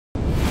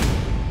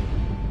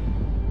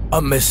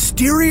A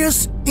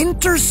mysterious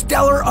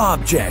interstellar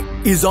object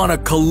is on a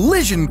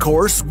collision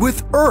course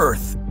with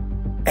Earth,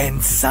 and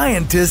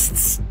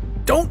scientists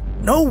don't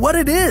know what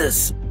it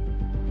is.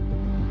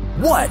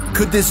 What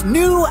could this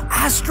new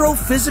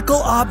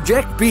astrophysical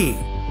object be?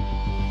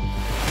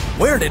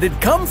 Where did it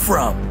come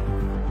from?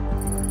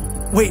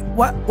 Wait,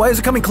 why is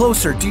it coming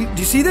closer? Do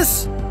you see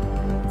this?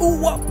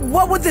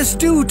 What would this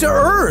do to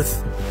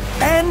Earth?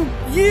 And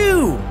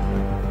you?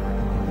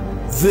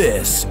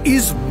 This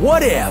is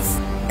What If,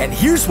 and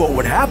here's what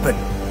would happen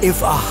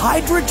if a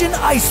hydrogen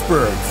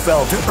iceberg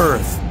fell to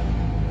Earth.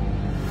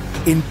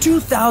 In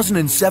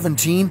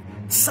 2017,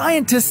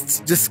 scientists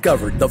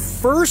discovered the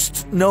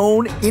first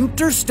known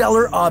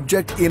interstellar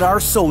object in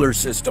our solar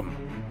system.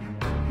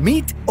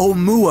 Meet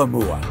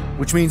Oumuamua,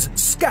 which means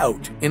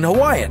scout in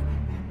Hawaiian.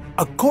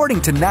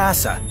 According to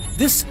NASA,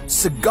 this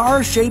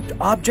cigar-shaped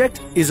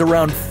object is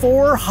around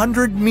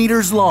 400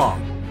 meters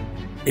long.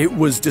 It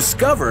was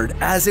discovered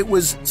as it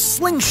was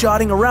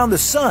slingshotting around the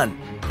sun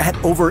at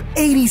over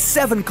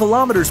 87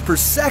 kilometers per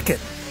second.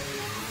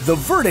 The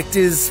verdict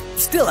is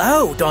still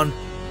out on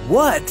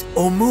what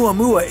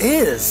Oumuamua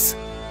is.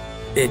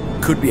 It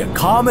could be a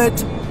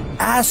comet,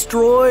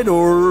 asteroid,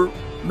 or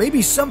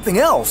maybe something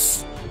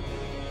else.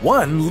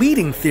 One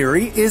leading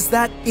theory is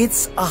that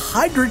it's a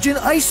hydrogen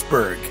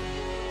iceberg.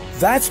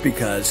 That's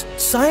because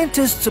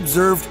scientists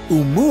observed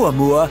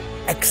Oumuamua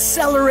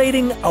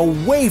accelerating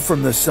away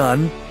from the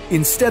sun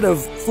instead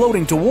of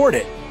floating toward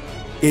it.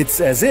 It's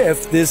as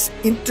if this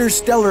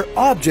interstellar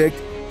object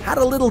had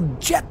a little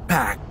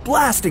jetpack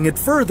blasting it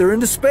further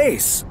into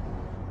space.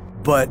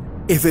 But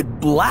if it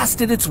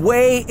blasted its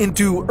way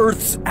into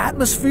Earth's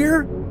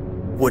atmosphere,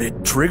 would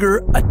it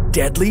trigger a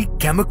deadly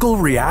chemical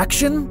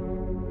reaction?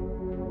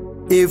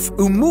 If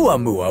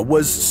Oumuamua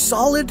was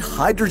solid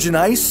hydrogen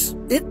ice,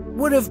 it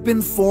would have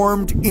been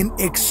formed in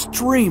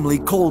extremely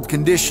cold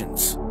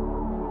conditions.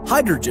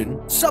 Hydrogen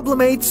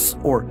sublimates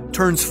or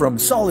turns from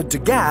solid to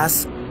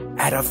gas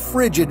at a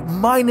frigid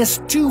minus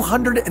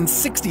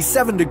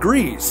 267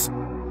 degrees.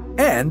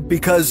 And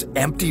because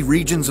empty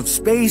regions of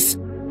space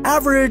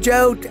average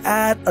out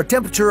at a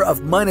temperature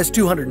of minus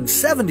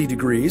 270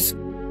 degrees,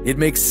 it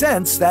makes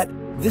sense that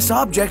this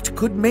object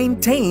could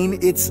maintain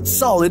its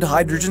solid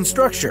hydrogen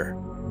structure.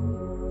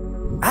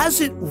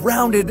 As it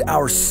rounded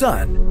our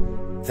sun,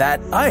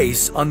 that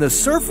ice on the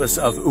surface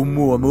of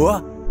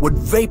Oumuamua would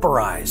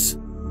vaporize,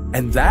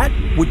 and that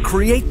would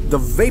create the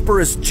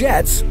vaporous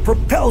jets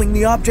propelling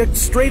the object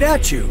straight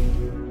at you,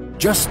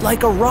 just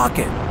like a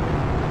rocket.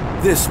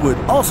 This would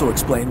also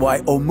explain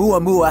why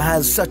Oumuamua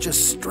has such a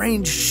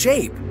strange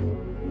shape.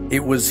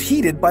 It was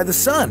heated by the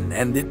sun,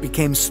 and it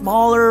became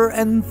smaller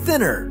and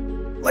thinner,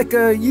 like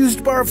a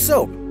used bar of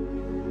soap.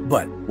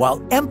 But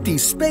while empty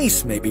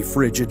space may be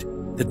frigid,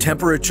 the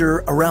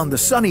temperature around the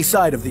sunny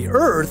side of the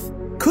Earth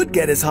could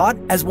get as hot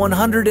as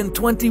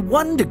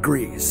 121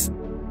 degrees.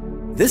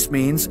 This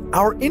means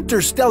our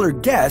interstellar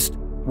guest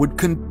would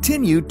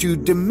continue to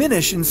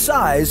diminish in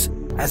size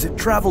as it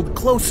traveled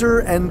closer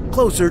and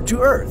closer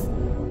to Earth.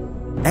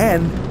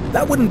 And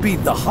that wouldn't be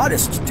the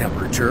hottest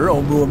temperature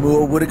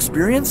Oumuamua would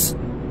experience.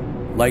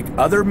 Like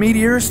other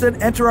meteors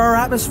that enter our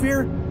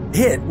atmosphere,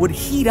 it would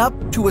heat up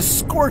to a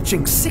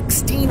scorching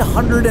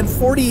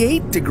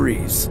 1,648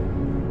 degrees.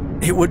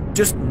 It would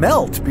just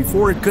melt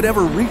before it could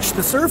ever reach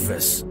the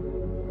surface.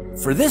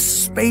 For this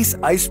space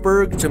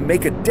iceberg to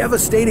make a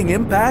devastating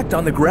impact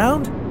on the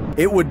ground,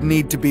 it would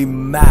need to be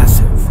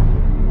massive.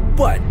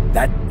 But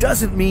that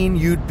doesn't mean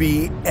you'd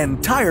be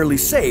entirely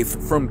safe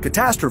from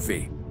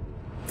catastrophe.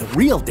 The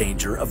real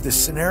danger of this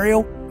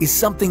scenario is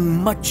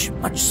something much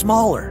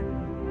smaller: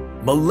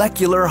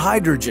 molecular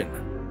hydrogen.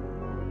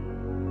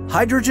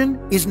 Hydrogen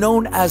is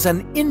known as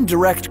an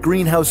indirect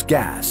greenhouse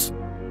gas.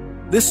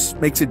 This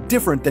makes it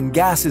different than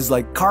gases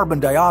like carbon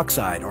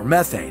dioxide or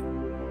methane.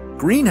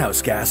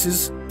 Greenhouse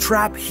gases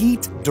trap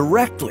heat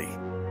directly.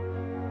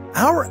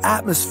 Our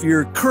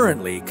atmosphere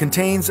currently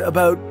contains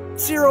about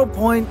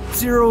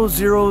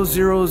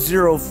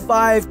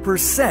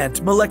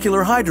 0.00005%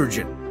 molecular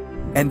hydrogen.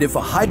 And if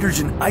a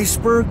hydrogen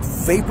iceberg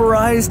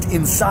vaporized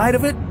inside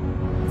of it,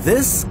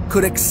 this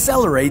could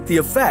accelerate the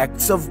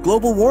effects of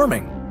global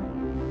warming.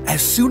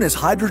 As soon as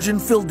hydrogen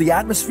filled the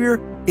atmosphere,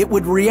 it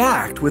would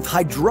react with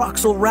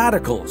hydroxyl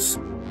radicals.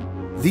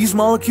 These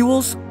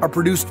molecules are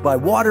produced by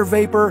water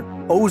vapor,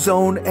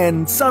 ozone,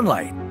 and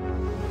sunlight.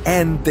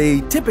 And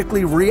they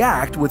typically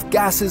react with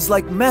gases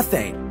like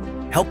methane,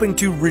 helping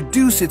to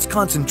reduce its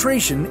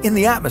concentration in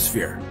the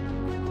atmosphere.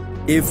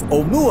 If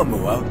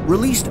Oumuamua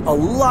released a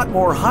lot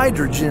more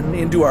hydrogen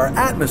into our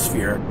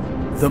atmosphere,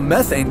 the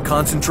methane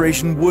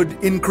concentration would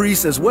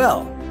increase as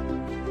well.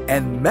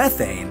 And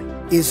methane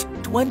is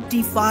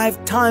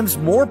 25 times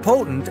more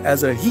potent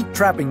as a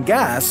heat-trapping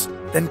gas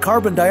than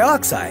carbon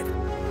dioxide.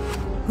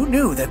 Who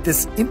knew that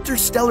this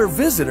interstellar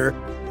visitor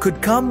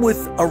could come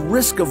with a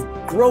risk of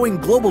growing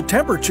global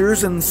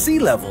temperatures and sea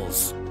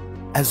levels,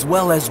 as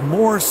well as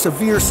more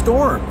severe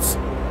storms?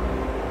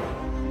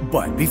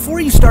 But before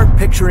you start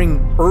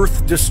picturing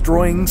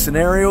Earth-destroying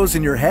scenarios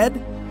in your head,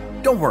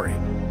 don't worry,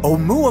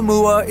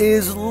 Oumuamua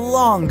is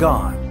long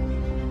gone.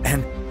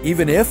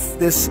 Even if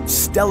this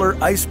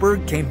stellar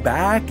iceberg came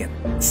back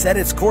and set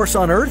its course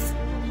on Earth,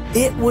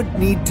 it would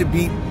need to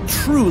be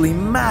truly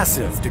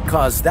massive to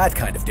cause that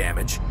kind of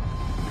damage.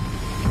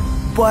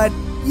 But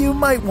you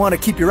might want to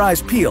keep your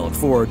eyes peeled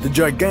for the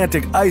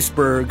gigantic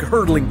iceberg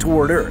hurtling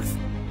toward Earth.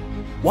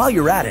 While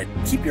you're at it,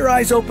 keep your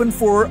eyes open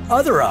for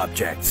other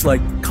objects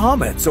like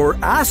comets or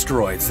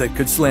asteroids that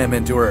could slam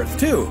into Earth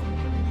too.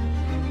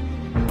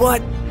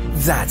 But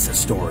that's a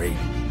story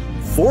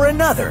for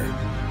another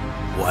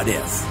What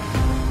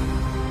If.